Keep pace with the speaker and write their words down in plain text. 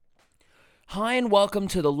Hi and welcome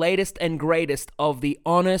to the latest and greatest of the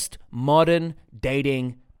Honest Modern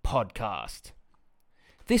Dating Podcast.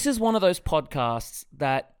 This is one of those podcasts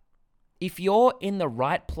that if you're in the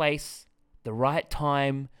right place, the right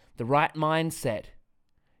time, the right mindset,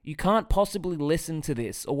 you can't possibly listen to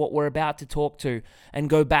this or what we're about to talk to and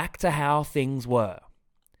go back to how things were.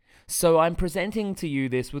 So I'm presenting to you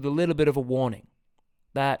this with a little bit of a warning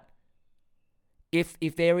that if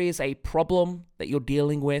there is a problem that you're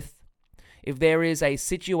dealing with, if there is a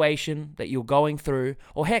situation that you're going through,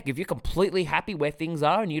 or heck, if you're completely happy where things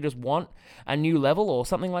are and you just want a new level or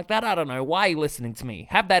something like that, I don't know, why are you listening to me?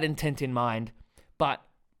 Have that intent in mind, but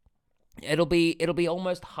it'll be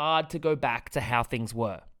almost hard to go back to how things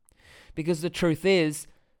were. Because the truth is,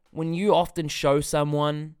 when you often show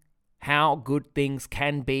someone how good things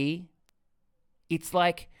can be, it's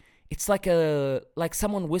like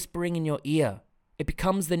someone whispering in your ear. It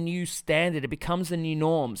becomes the new standard. It becomes the new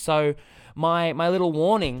norm. So my little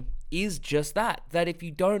warning is just that if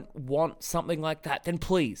you don't want something like that, then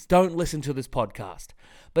please don't listen to this podcast.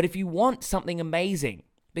 But if you want something amazing,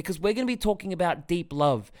 because we're going to be talking about deep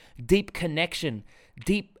love, deep connection,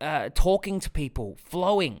 deep talking to people,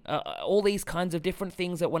 flowing, all these kinds of different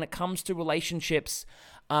things that when it comes to relationships,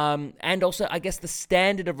 and also, I guess, the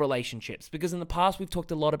standard of relationships. Because in the past, we've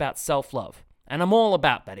talked a lot about self-love. And I'm all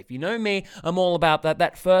about that. If you know me, I'm all about that.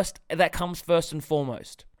 That comes first and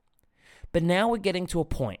foremost. But now we're getting to a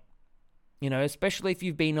point, especially if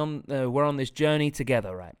you've been we're on this journey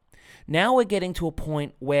together, right? Now we're getting to a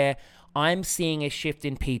point where I'm seeing a shift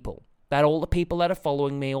in people. That all the people that are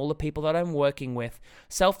following me, all the people that I'm working with,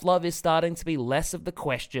 self-love is starting to be less of the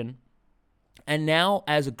question. And now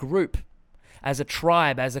as a group, as a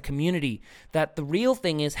tribe, as a community, that the real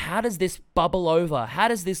thing is, how does this bubble over? How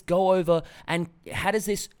does this go over? And how does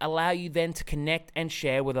this allow you then to connect and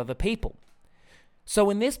share with other people?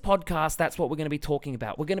 So in this podcast, that's what we're going to be talking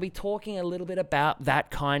about. We're going to be talking a little bit about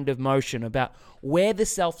that kind of motion, about where the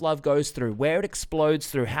self-love goes through, where it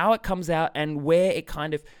explodes through, how it comes out, and where it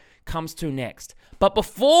kind of comes to next. But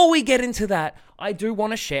before we get into that, I do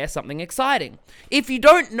want to share something exciting. If you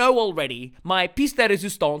don't know already, my pièce de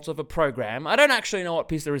résistance of a program, I don't actually know what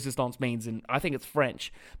pièce de résistance means, and I think it's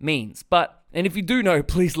French, means. And if you do know,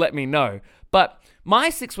 please let me know. But my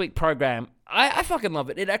 6-week program, I fucking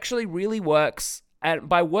love it. It actually really works. And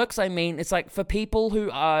by works, I mean, it's like for people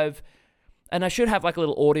who and I should have like a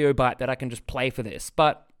little audio bite that I can just play for this,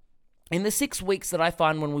 but in the 6 weeks that I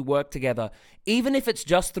find when we work together, even if it's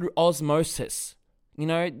just through osmosis,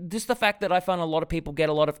 just the fact that I find a lot of people get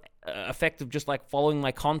a lot of effect of just like following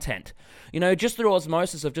my content, just through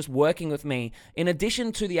osmosis of just working with me, in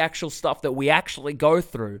addition to the actual stuff that we actually go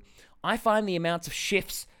through, I find the amounts of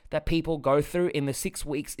shifts that people go through in the 6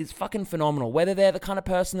 weeks is fucking phenomenal. Whether they're the kind of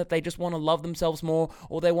person that they just want to love themselves more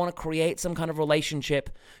or they want to create some kind of relationship,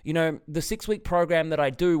 the 6-week program that I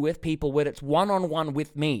do with people, where it's one-on-one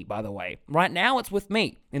with me, by the way. Right now, it's with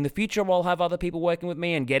me. In the future, I'll have other people working with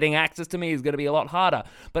me, and getting access to me is going to be a lot harder.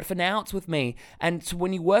 But for now, it's with me. And so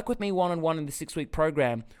when you work with me one-on-one in the 6-week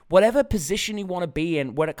program, whatever position you want to be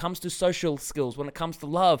in when it comes to social skills, when it comes to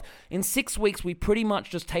love, in 6 weeks, we pretty much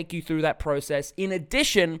just take you through that process, in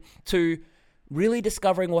addition to really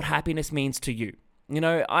discovering what happiness means to you.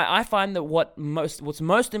 I find that what's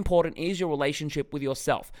most important is your relationship with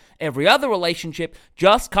yourself. Every other relationship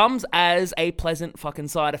just comes as a pleasant fucking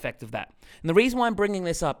side effect of that. And the reason why I'm bringing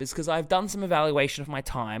this up is because I've done some evaluation of my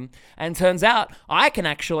time, and turns out I can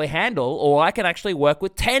actually handle, or I can actually work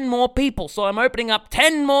with 10 more people. So I'm opening up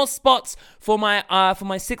 10 more spots for my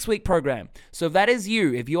 6-week program. So if that is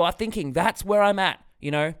you, if you are thinking that's where I'm at,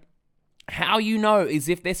 how you know is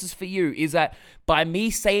if this is for you is that by me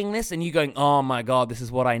saying this and you going, oh my God, this is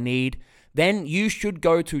what I need, then you should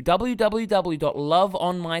go to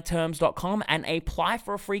www.loveonmyterms.com and apply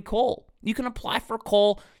for a free call. You can apply for a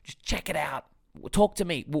call. Just check it out. Talk to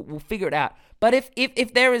me. We'll figure it out. But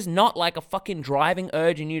if there is not like a fucking driving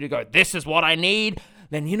urge in you to go, this is what I need,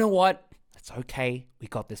 then you know what? It's okay. We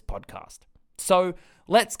got this podcast. So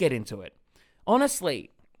let's get into it.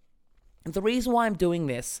 Honestly, the reason why I'm doing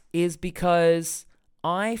this is because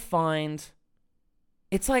I find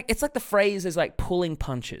it's like the phrase is like pulling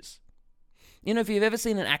punches. If you've ever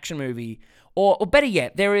seen an action movie, or better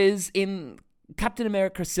yet, there is in Captain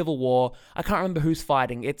America Civil War, I can't remember who's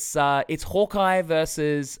fighting. It's Hawkeye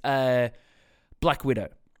versus Black Widow.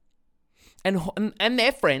 And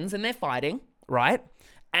they're friends and they're fighting, right?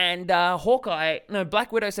 And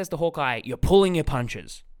Black Widow says to Hawkeye, "You're pulling your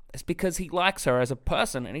punches." It's because he likes her as a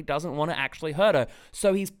person and he doesn't want to actually hurt her.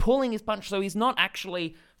 So he's pulling his punch. So he's not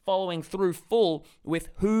actually following through full with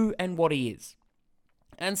who and what he is.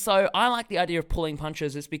 And so I like the idea of pulling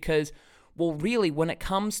punches is because Well, really, when it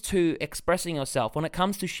comes to expressing yourself, when it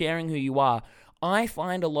comes to sharing who you are, I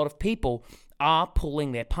find a lot of people are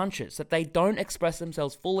pulling their punches, that they don't express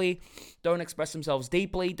themselves fully, don't express themselves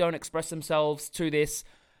deeply, don't express themselves to this,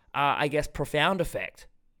 profound effect.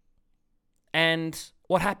 And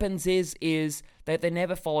what happens is that they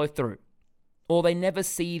never follow through, or they never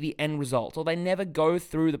see the end result, or they never go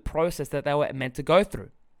through the process that they were meant to go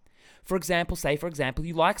through. For example,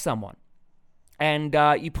 you like someone, and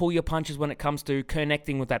you pull your punches when it comes to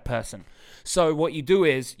connecting with that person. So what you do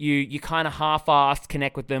is you kind of half-assed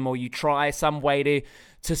connect with them, or you try some way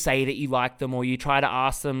to say that you like them, or you try to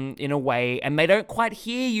ask them in a way, and they don't quite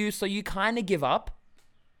hear you, so you kind of give up.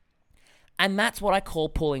 And that's what I call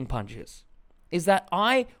pulling punches, is that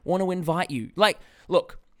I want to invite you. Like,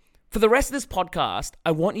 look, for the rest of this podcast, I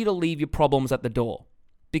want you to leave your problems at the door,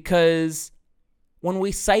 because when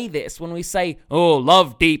we say this, when we say, oh,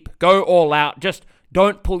 love deep, go all out, just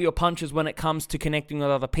don't pull your punches when it comes to connecting with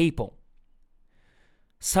other people,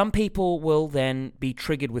 some people will then be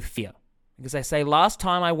triggered with fear, because they say, last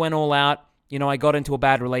time I went all out, I got into a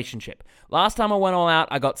bad relationship. Last time I went all out,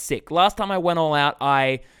 I got sick. Last time I went all out,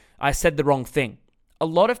 I said the wrong thing. A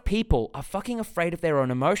lot of people are fucking afraid of their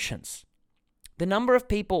own emotions. The number of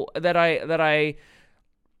people that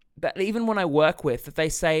even when I work with, that they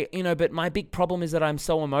say, but my big problem is that I'm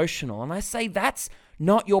so emotional. And I say, that's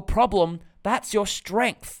not your problem. That's your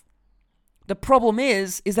strength. The problem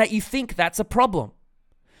is that you think that's a problem.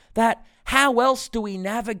 That how else do we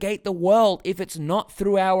navigate the world if it's not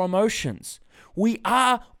through our emotions? We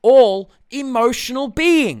are all emotional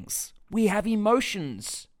beings. We have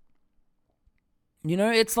emotions.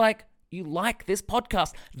 It's like, you like this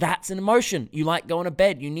podcast. That's an emotion. You like going to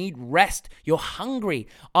bed. You need rest. You're hungry.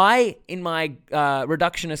 In my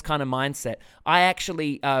reductionist kind of mindset, I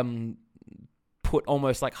actually put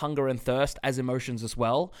almost like hunger and thirst as emotions as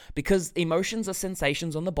well, because emotions are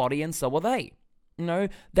sensations on the body, and so are they.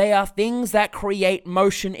 They are things that create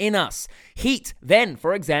motion in us. Heat, then,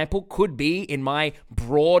 for example, could be, in my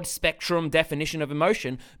broad spectrum definition of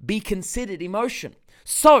emotion, be considered emotion.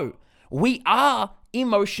 So, we are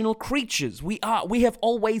emotional creatures. We have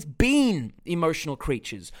always been emotional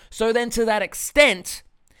creatures. So then, to that extent,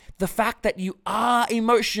 the fact that you are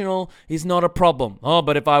emotional is not a problem. Oh,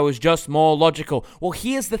 but if I was just more logical. Well,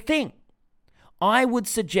 here's the thing. I would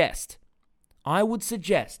suggest,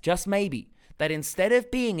 just maybe, that instead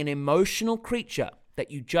of being an emotional creature,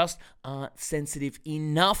 that you just aren't sensitive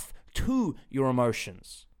enough to your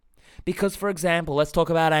emotions. Because, for example, let's talk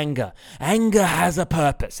about anger. Anger has a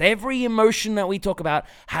purpose. Every emotion that we talk about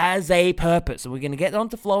has a purpose. And we're going to get on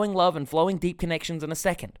to flowing love and flowing deep connections in a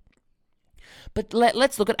second. But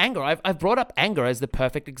let's look at anger. I've brought up anger as the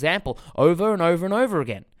perfect example over and over and over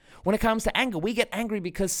again. When it comes to anger, we get angry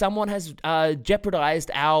because someone has jeopardized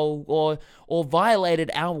or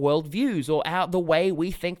violated our worldviews, or the way we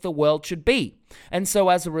think the world should be. And so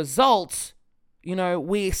as a result,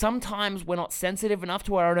 we're not sensitive enough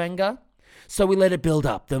to our own anger, so we let it build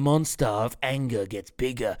up. The monster of anger gets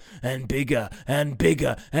bigger and bigger and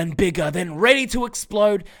bigger and bigger, then ready to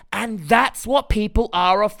explode, and that's what people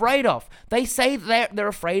are afraid of. They say they're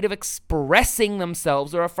afraid of expressing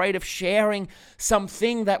themselves, they're afraid of sharing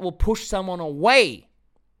something that will push someone away.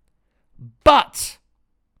 But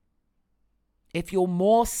if you're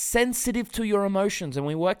more sensitive to your emotions, and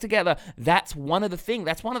we work together, that's one of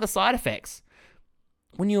the side effects.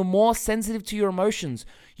 When you're more sensitive to your emotions,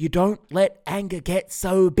 you don't let anger get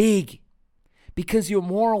so big. Because you're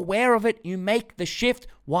more aware of it, you make the shift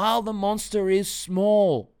while the monster is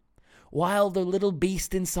small. While the little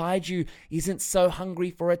beast inside you isn't so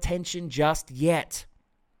hungry for attention just yet.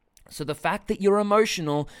 So the fact that you're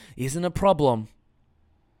emotional isn't a problem.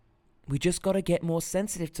 We just got to get more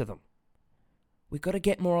sensitive to them. We've got to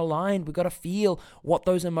get more aligned. We've got to feel what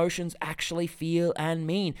those emotions actually feel and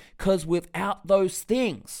mean. Because without those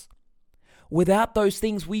things,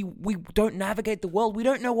 we don't navigate the world. We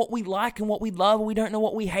don't know what we like and what we love. And we don't know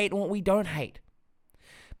what we hate and what we don't hate.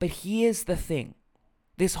 But here's the thing.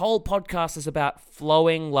 This whole podcast is about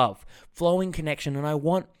flowing love, flowing connection. And I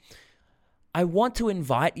want to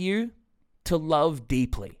invite you to love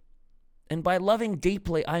deeply. And by loving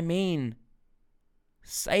deeply, I mean,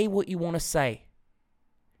 say what you want to say.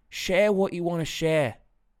 Share what you want to share.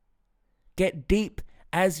 Get deep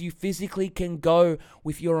as you physically can go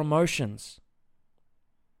with your emotions.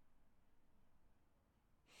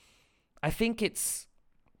 I think it's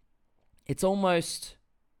almost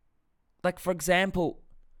like, for example,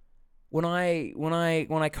 when I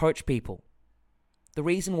coach people, the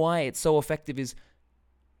reason why it's so effective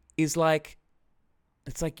is like,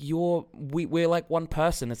 it's like we're like one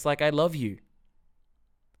person. It's like, I love you.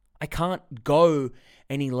 I can't go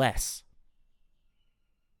any less.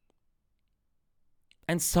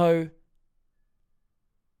 And so,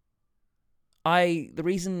 how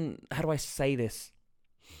do I say this?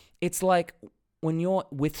 It's like when you're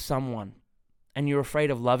with someone and you're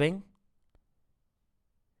afraid of loving,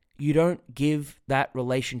 you don't give that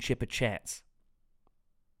relationship a chance.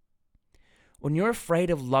 When you're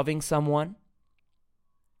afraid of loving someone,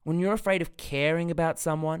 when you're afraid of caring about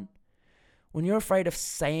someone, when you're afraid of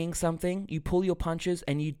saying something, you pull your punches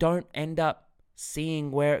and you don't end up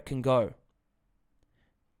seeing where it can go.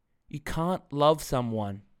 You can't love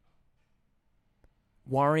someone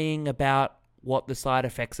worrying about what the side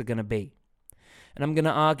effects are going to be. And I'm going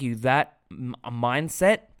to argue that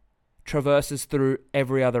mindset traverses through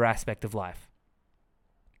every other aspect of life.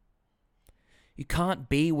 You can't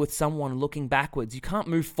be with someone looking backwards. You can't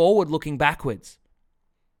move forward looking backwards.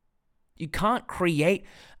 You can't create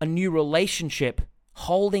a new relationship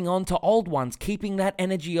holding on to old ones, keeping that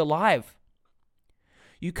energy alive.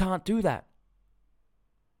 You can't do that.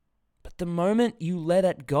 But the moment you let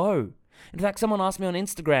it go, in fact, someone asked me on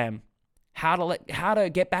Instagram how to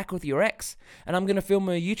get back with your ex, and I'm going to film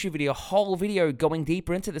a YouTube video, a whole video going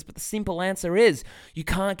deeper into this, but the simple answer is you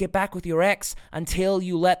can't get back with your ex until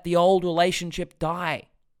you let the old relationship die.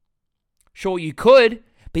 Sure, you could,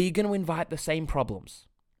 but you're going to invite the same problems.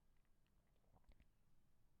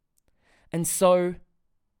 And so,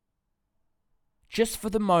 just for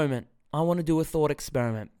the moment, I want to do a thought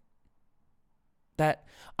experiment. That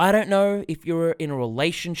I don't know if you're in a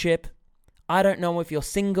relationship, I don't know if you're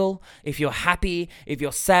single, if you're happy, if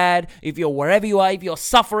you're sad, if you're wherever you are, if you're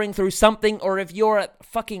suffering through something, or if you're at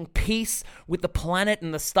fucking peace with the planet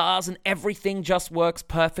and the stars and everything just works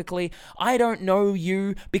perfectly. I don't know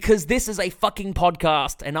you because this is a fucking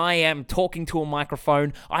podcast and I am talking to a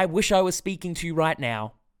microphone. I wish I was speaking to you right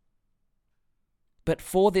now. But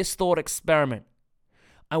for this thought experiment,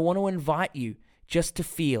 I want to invite you just to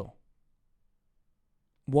feel.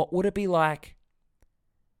 What would it be like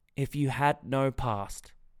if you had no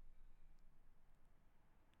past?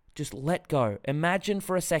 Just let go. Imagine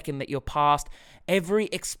for a second that your past, every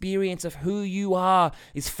experience of who you are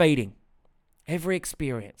is fading. Every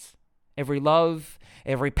experience, every love,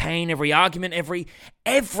 every pain, every argument,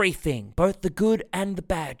 everything, both the good and the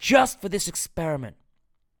bad, just for this experiment.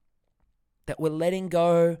 That we're letting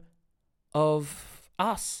go of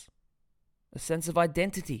us, a sense of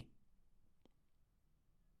identity.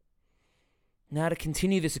 Now to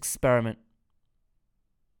continue this experiment.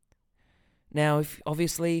 Now, if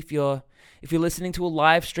you're listening to a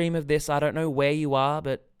live stream of this, I don't know where you are,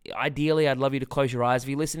 but ideally I'd love you to close your eyes. If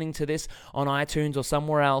you're listening to this on iTunes or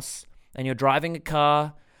somewhere else and you're driving a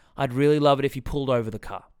car, I'd really love it if you pulled over the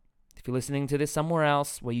car. If you're listening to this somewhere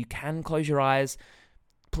else where you can close your eyes,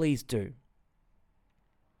 please do.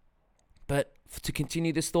 But to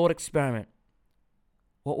continue this thought experiment,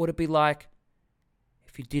 what would it be like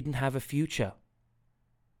if you didn't have a future?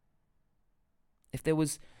 If there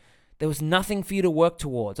was nothing for you to work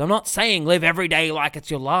towards. I'm not saying live every day like it's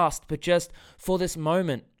your last, but just for this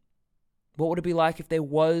moment, what would it be like if there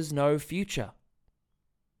was no future?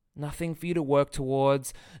 Nothing for you to work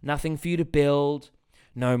towards, nothing for you to build,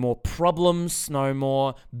 no more problems, no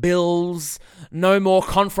more bills, no more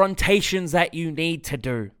confrontations that you need to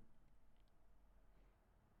do.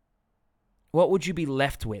 What would you be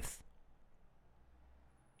left with?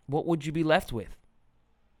 What would you be left with?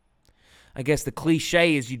 I guess the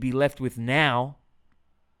cliche is you'd be left with now.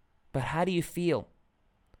 But how do you feel?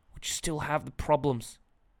 Would you still have the problems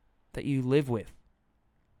that you live with?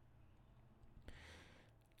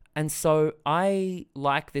 And so I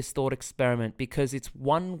like this thought experiment because it's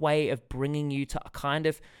one way of bringing you to kind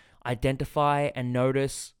of identify and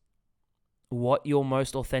notice what your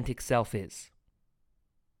most authentic self is.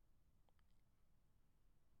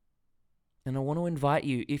 And I want to invite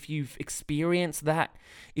you, if you've experienced that,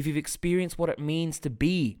 if you've experienced what it means to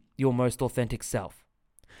be your most authentic self,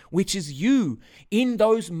 which is you in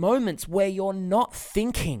those moments where you're not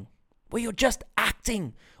thinking, where you're just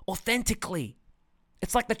acting authentically.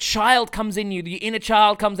 It's like the child comes in you, the inner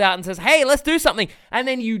child comes out and says, hey, let's do something. And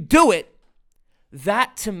then you do it.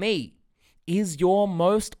 That to me is your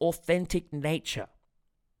most authentic nature.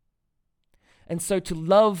 And so to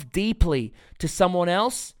love deeply to someone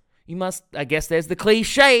else, you must, I guess there's the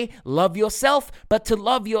cliche, love yourself. But to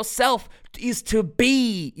love yourself is to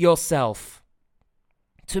be yourself.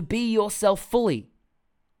 To be yourself fully.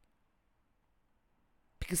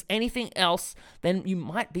 Because anything else, then you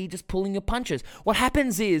might be just pulling your punches. What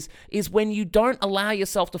happens is when you don't allow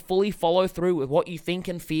yourself to fully follow through with what you think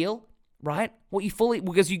and feel, right?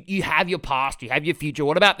 Because you have your past, you have your future.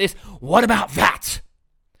 What about this? What about that?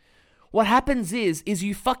 what happens is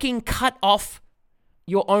you fucking cut off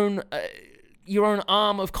your own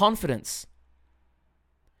arm of confidence.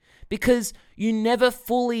 Because you never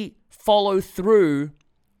fully follow through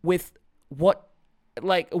with what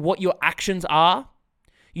your actions are.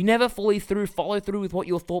 You never fully follow through with what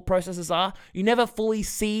your thought processes are. You never fully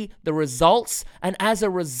see the results. And as a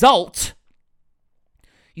result,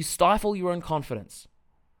 you stifle your own confidence.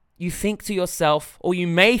 You think to yourself, or you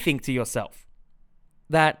may think to yourself,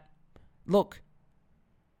 that, look,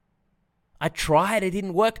 I tried, it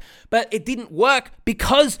didn't work, but it didn't work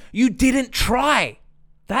because you didn't try.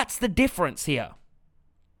 That's the difference here.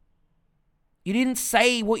 You didn't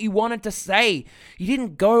say what you wanted to say. You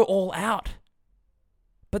didn't go all out.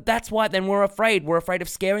 But that's why then we're afraid. We're afraid of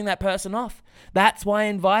scaring that person off. That's why I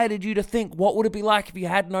invited you to think, what would it be like if you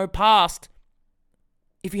had no past?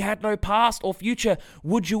 If you had no past or future,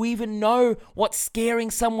 would you even know what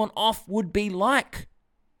scaring someone off would be like?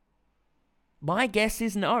 My guess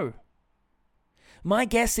is no. My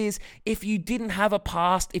guess is if you didn't have a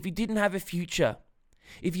past, if you didn't have a future,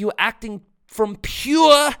 if you were acting from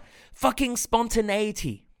pure fucking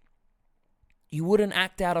spontaneity, you wouldn't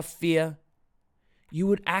act out of fear. You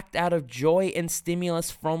would act out of joy and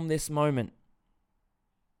stimulus from this moment.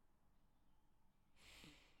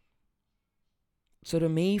 So to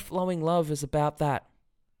me, flowing love is about that.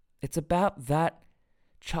 It's about that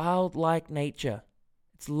childlike nature.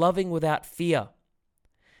 It's loving without fear.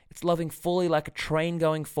 It's loving fully like a train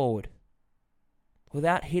going forward,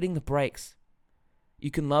 without hitting the brakes.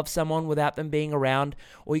 You can love someone without them being around,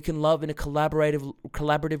 or you can love in a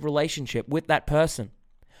collaborative relationship with that person.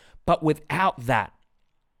 But without that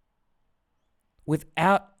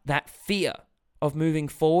fear of moving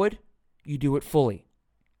forward, you do it fully.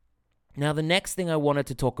 Now, the next thing I wanted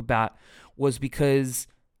to talk about was because,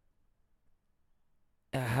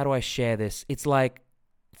 how do I share this? It's like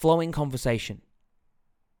flowing conversation.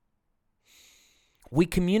 We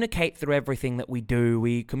communicate through everything that we do.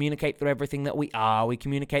 We communicate through everything that we are. We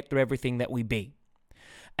communicate through everything that we be.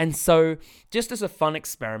 And so, just as a fun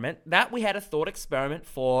experiment, that we had a thought experiment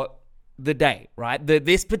for the day, right?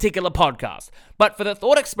 This particular podcast. But for the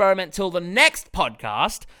thought experiment till the next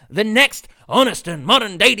podcast, the next honest and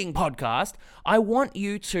modern dating podcast, I want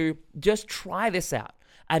you to just try this out.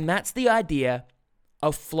 And that's the idea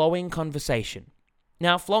of flowing conversation.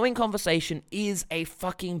 Now, flowing conversation is a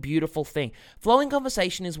fucking beautiful thing. Flowing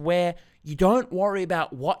conversation is where you don't worry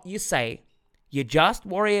about what you say. You just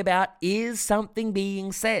worry about, is something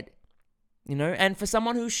being said? You know, and for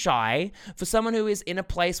someone who's shy, for someone who is in a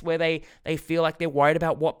place where they feel like they're worried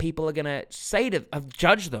about what people are going to say to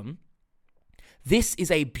judge them, this is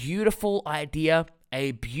a beautiful idea,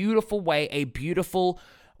 a beautiful way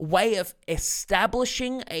of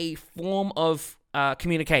establishing a form of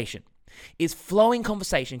communication, is flowing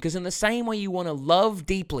conversation. Because in the same way you want to love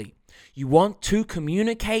deeply, you want to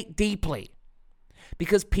communicate deeply.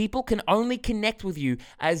 Because people can only connect with you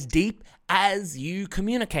as deep as you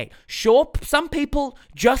communicate. Sure, some people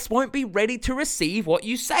just won't be ready to receive what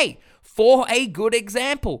you say. For a good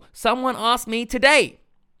example, someone asked me today.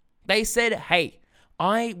 They said, hey,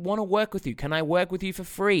 I want to work with you. Can I work with you for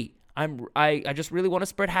free? I just really want to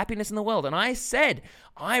spread happiness in the world. And I said,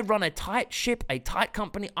 I run a tight ship, a tight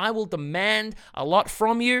company. I will demand a lot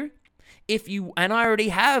from you. And I already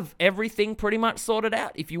have everything pretty much sorted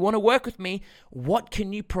out. If you want to work with me, what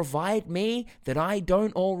can you provide me that I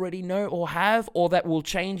don't already know or have, or that will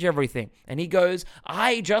change everything? And he goes,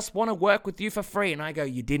 I just want to work with you for free. And I go,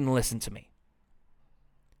 you didn't listen to me.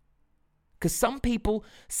 Because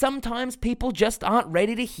sometimes people just aren't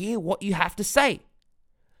ready to hear what you have to say.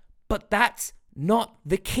 But that's not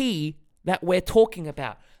the key that we're talking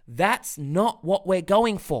about. That's not what we're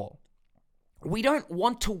going for. We don't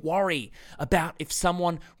want to worry about if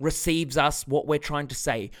someone receives us what we're trying to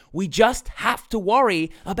say. We just have to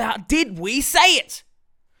worry about, did we say it?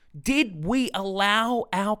 Did we allow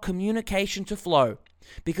our communication to flow?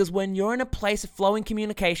 Because when you're in a place of flowing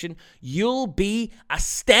communication, you'll be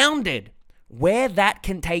astounded where that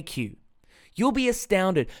can take you. You'll be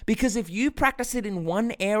astounded because if you practice it in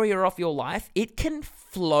one area of your life, it can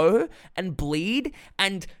flow and bleed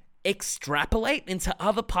and extrapolate into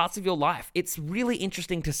other parts of your life. It's really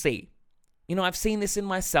interesting to see. You know, I've seen this in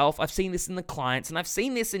myself, I've seen this in the clients, and I've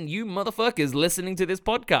seen this in you motherfuckers listening to this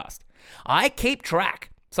podcast. I keep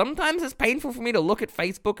track. Sometimes it's painful for me to look at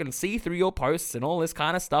Facebook and see through your posts and all this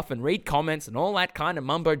kind of stuff and read comments and all that kind of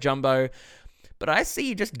mumbo jumbo. But I see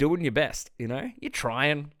you just doing your best, you know? You're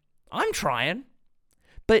trying. I'm trying.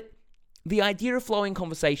 But the idea of flowing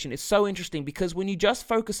conversation is so interesting because when you just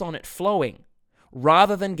focus on it flowing,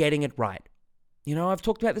 rather than getting it right. You know, I've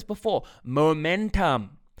talked about this before.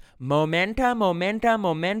 Momentum. Momenta, momenta,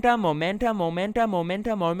 momenta, momenta, momenta,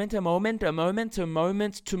 momenta, momenta, momenta, moment to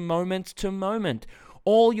moment to moment to moment.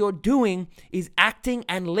 All you're doing is acting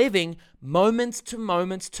and living moments to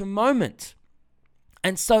moments to moment.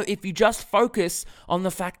 And so if you just focus on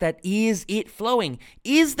the fact that is it flowing?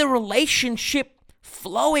 Is the relationship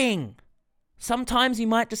flowing? Sometimes you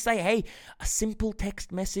might just say, hey, a simple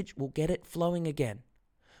text message will get it flowing again.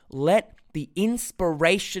 Let the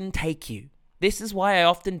inspiration take you. This is why I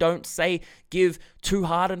often don't say give 2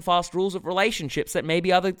 hard and fast rules of relationships that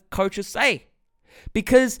maybe other coaches say.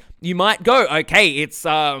 Because you might go, okay, it's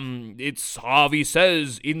Harvey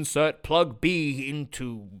says insert plug B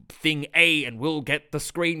into thing A and we'll get the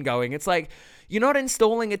screen going. It's like, you're not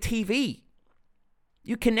installing a TV.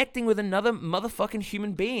 You're connecting with another motherfucking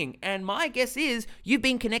human being. And my guess is you've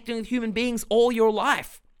been connecting with human beings all your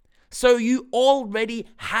life. So you already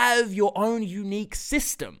have your own unique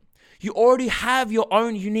system. You already have your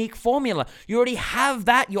own unique formula. You already have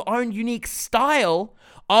your own unique style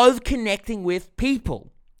of connecting with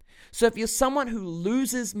people. So if you're someone who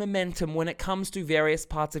loses momentum when it comes to various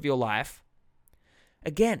parts of your life,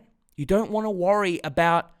 again, you don't want to worry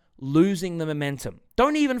about losing the momentum.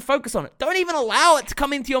 Don't even focus on it. Don't even allow it to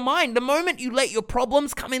come into your mind. The moment you let your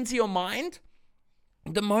problems come into your mind,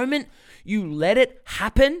 the moment you let it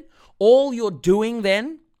happen, all you're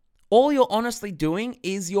honestly doing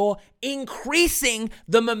is you're increasing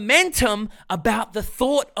the momentum about the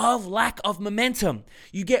thought of lack of momentum.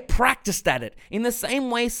 You get practiced at it. In the same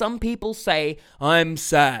way some people say, I'm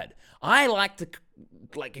sad. I like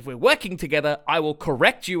if we're working together, I will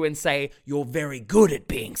correct you and say, you're very good at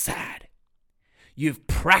being sad. You've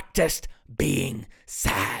practiced being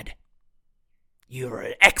sad. You're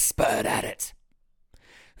an expert at it.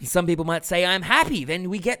 And some people might say, I'm happy. Then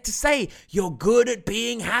we get to say, you're good at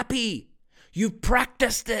being happy. You've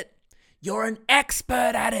practiced it. You're an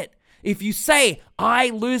expert at it. If you say, I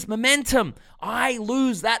lose momentum, I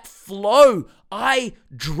lose that flow, I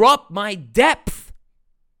drop my depth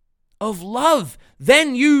of love,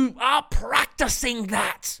 then you are practicing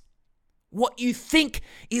that. What you think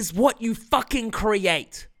is what you fucking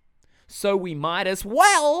create. So we might as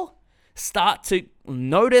well start to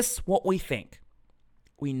notice what we think.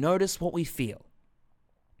 We notice what we feel.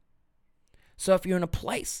 So if you're in a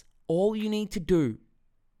place, all you need to do,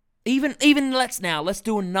 let's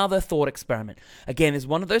do another thought experiment. Again, it's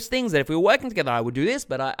one of those things that if we were working together, I would do this,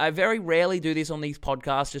 but I very rarely do this on these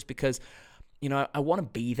podcasts just because, I want to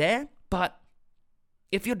be there. But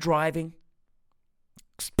if you're driving,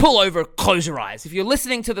 just pull over, close your eyes. If you're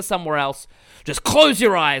listening to this somewhere else, just close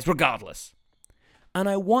your eyes regardless. And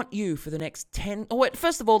I want you for the next 10... Oh, wait,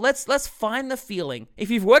 first of all, let's find the feeling. If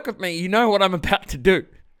you've worked with me, you know what I'm about to do.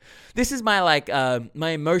 This is my,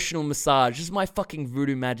 my emotional massage. This is my fucking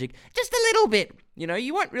voodoo magic. Just a little bit.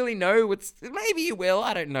 You won't really know what's... Maybe you will,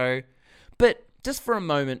 I don't know. But just for a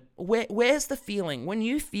moment, where's the feeling? When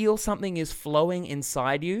you feel something is flowing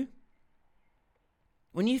inside you,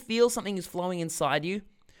 where do you feel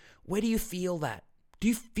that? Do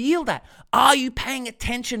you feel that? Are you paying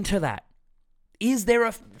attention to that? Is there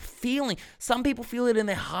a feeling? Some people feel it in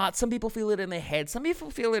their heart. Some people feel it in their head. Some people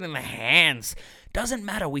feel it in their hands. Doesn't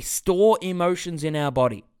matter. We store emotions in our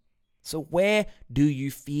body. So where do you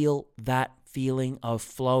feel that feeling of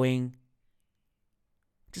flowing?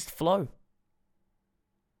 Just flow.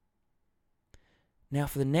 Now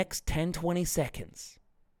for the next 10, 20 seconds,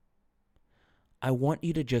 I want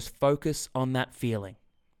you to just focus on that feeling.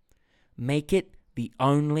 Make it the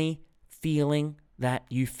only feeling that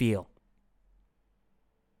you feel.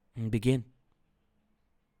 And begin.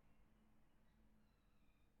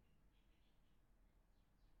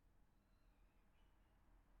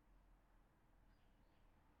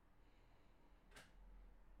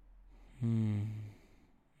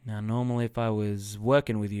 Now, normally if I was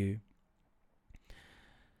working with you,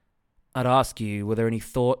 I'd ask you, were there any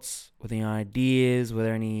thoughts, were there any ideas, were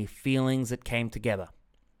there any feelings that came together?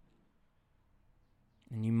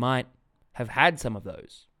 And you might have had some of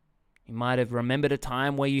those. You might have remembered a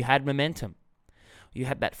time where you had momentum. You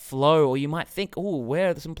had that flow, or you might think, where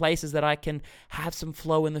are some places that I can have some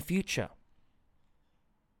flow in the future?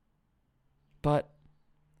 But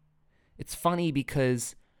it's funny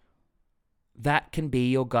because that can be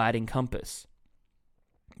your guiding compass.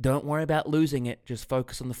 Don't worry about losing it. Just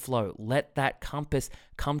focus on the flow. Let that compass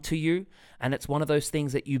come to you. And it's one of those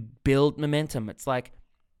things that you build momentum. It's like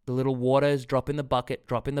the little waters drop in the bucket,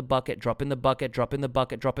 drop in the bucket, drop in the bucket, drop in the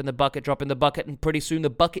bucket, drop in the bucket, drop in the bucket. And pretty soon the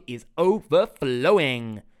bucket is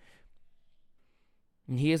overflowing.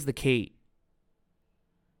 And here's the key.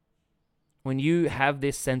 When you have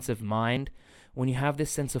this sense of mind, when you have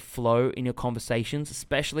this sense of flow in your conversations,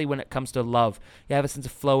 especially when it comes to love, you have a sense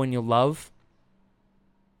of flow in your love,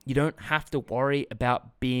 you don't have to worry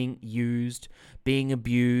about being used, being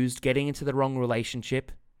abused, getting into the wrong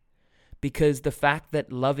relationship, because the fact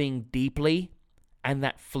that loving deeply and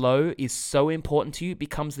that flow is so important to you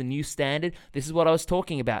becomes the new standard. This is what I was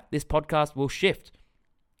talking about. This podcast will shift,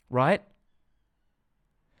 right?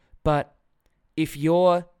 But if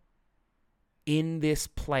you're in this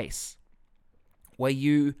place where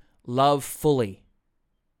you love fully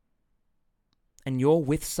and you're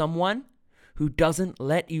with someone who doesn't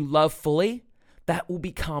let you love fully, that will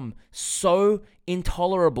become so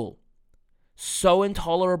intolerable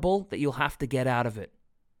that you'll have to get out of it.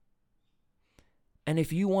 And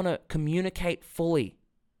if you want to communicate fully,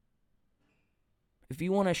 if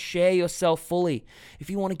you want to share yourself fully, if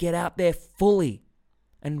you want to get out there fully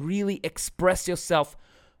and really express yourself,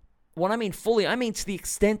 when I mean fully, I mean to the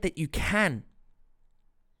extent that you can.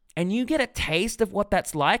 And you get a taste of what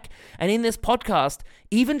that's like. And in this podcast,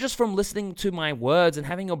 even just from listening to my words and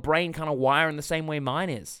having your brain kind of wire in the same way mine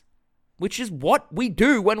is, which is what we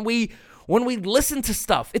do when we listen to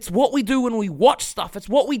stuff. It's what we do when we watch stuff. It's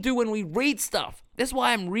what we do when we read stuff. That's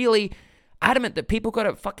why I'm really adamant that people got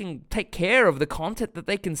to fucking take care of the content that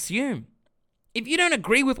they consume. If you don't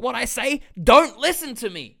agree with what I say, don't listen to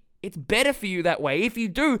me. It's better for you that way. If you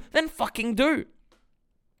do, then fucking do.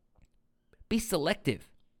 Be selective.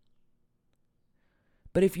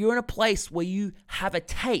 But if you're in a place where you have a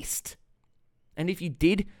taste, and if you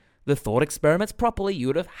did the thought experiments properly, you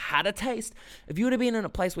would have had a taste. If you would have been in a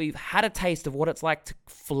place where you've had a taste of what it's like to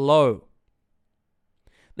flow,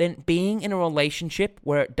 then being in a relationship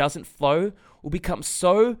where it doesn't flow will become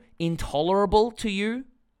so intolerable to you,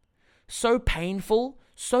 so painful,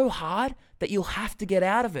 so hard that you'll have to get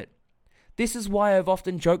out of it. This is why I've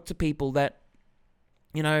often joked to people that,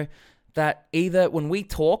 that either when we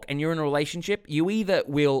talk and you're in a relationship, you either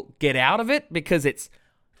will get out of it because it's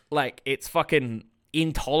fucking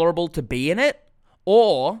intolerable to be in it,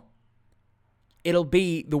 or it'll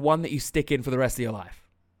be the one that you stick in for the rest of your life.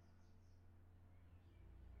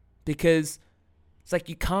 Because it's like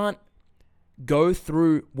you can't go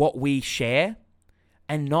through what we share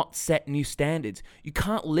and not set new standards. You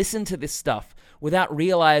can't listen to this stuff without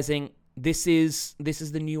realizing this is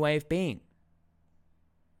the new way of being.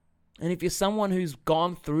 And if you're someone who's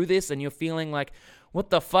gone through this and you're feeling like, what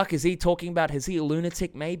the fuck is he talking about? Is he a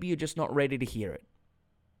lunatic? Maybe you're just not ready to hear it.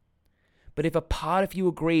 But if a part of you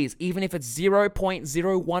agrees, even if it's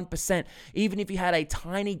 0.01%, even if you had a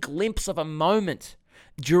tiny glimpse of a moment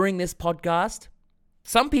during this podcast,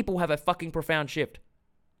 some people have a fucking profound shift.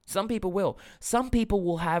 Some people will. Some people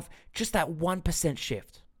will have just that 1%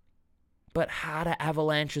 shift. But how do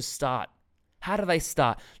avalanches start? How do they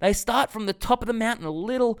start? They start from the top of the mountain, a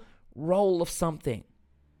little roll of something.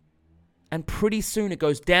 And pretty soon it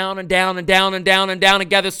goes down and down and down and down and down and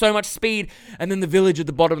gathers so much speed, and then the village at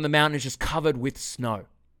the bottom of the mountain is just covered with snow.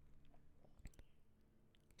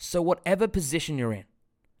 So whatever position you're in,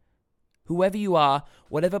 whoever you are,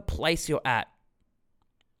 whatever place you're at,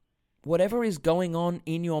 whatever is going on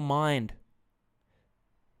in your mind,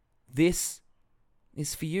 this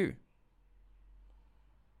is for you.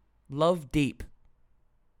 Love deep.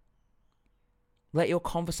 Let your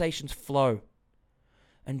conversations flow.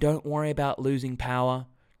 And don't worry about losing power.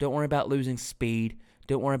 Don't worry about losing speed.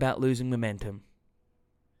 Don't worry about losing momentum.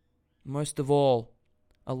 Most of all,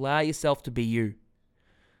 allow yourself to be you.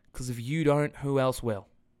 Because if you don't, who else will?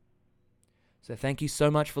 So thank you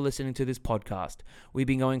so much for listening to this podcast. We've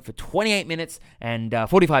been going for 28 minutes and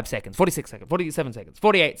 45 seconds, 46 seconds, 47 seconds,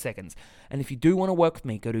 48 seconds. And if you do want to work with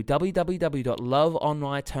me, go to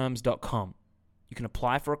www.loveonmyterms.com. You can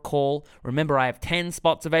apply for a call. Remember, I have 10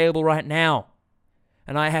 spots available right now.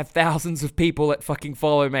 And I have thousands of people that fucking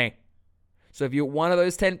follow me. So if you're one of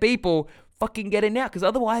those 10 people, fucking get in now. Because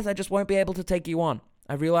otherwise, I just won't be able to take you on.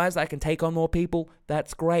 I realize I can take on more people.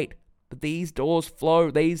 That's great. But these doors flow.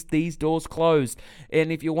 These doors close.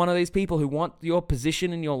 And if you're one of these people who want your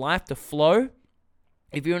position in your life to flow,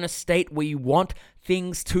 if you're in a state where you want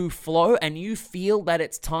things to flow and you feel that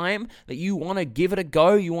it's time, that you want to give it a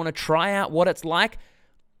go, you want to try out what it's like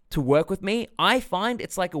to work with me, I find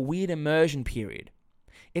it's like a weird immersion period.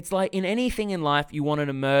 It's like in anything in life, you want an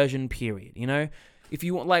immersion period, If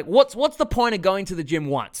you want, like, what's the point of going to the gym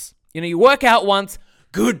once? You work out once,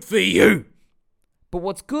 good for you. But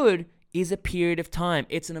what's good is a period of time.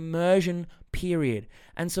 It's an immersion period.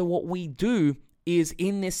 And so what we do is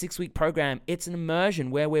in this 6-week program, it's an immersion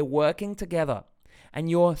where we're working together and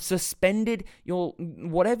you're suspended,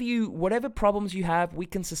 whatever problems you have, we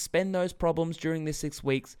can suspend those problems during this 6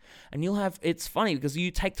 weeks, and it's funny because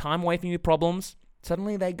you take time away from your problems,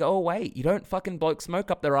 suddenly they go away. You don't fucking bloke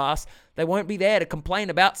smoke up their ass. They won't be there to complain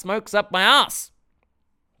about smokes up my ass.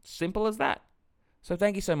 Simple as that. So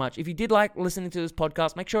thank you so much. If you did like listening to this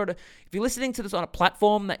podcast, make sure if you're listening to this on a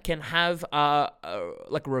platform that can have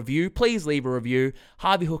like a review, please leave a review.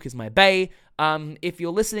 Harvey Hook is my bae. If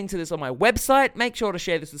you're listening to this on my website, make sure to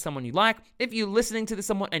share this with someone you like. If you're listening to this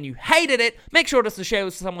someone and you hated it, make sure to share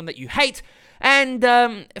this with someone that you hate. And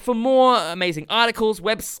for more amazing articles,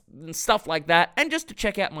 webs, and stuff like that, and just to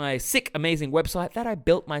check out my sick, amazing website that I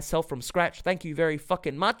built myself from scratch, thank you very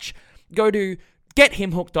fucking much. Go to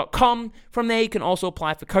gethimhooked.com. From there, you can also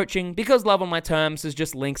apply for coaching because Love on My Terms is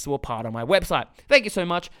just links to a part of my website. Thank you so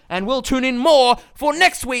much, and we'll tune in more for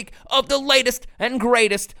next week of the latest and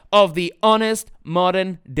greatest of the Honest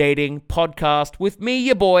Modern Dating Podcast with me,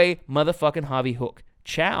 your boy, motherfucking Harvey Hook.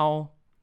 Ciao.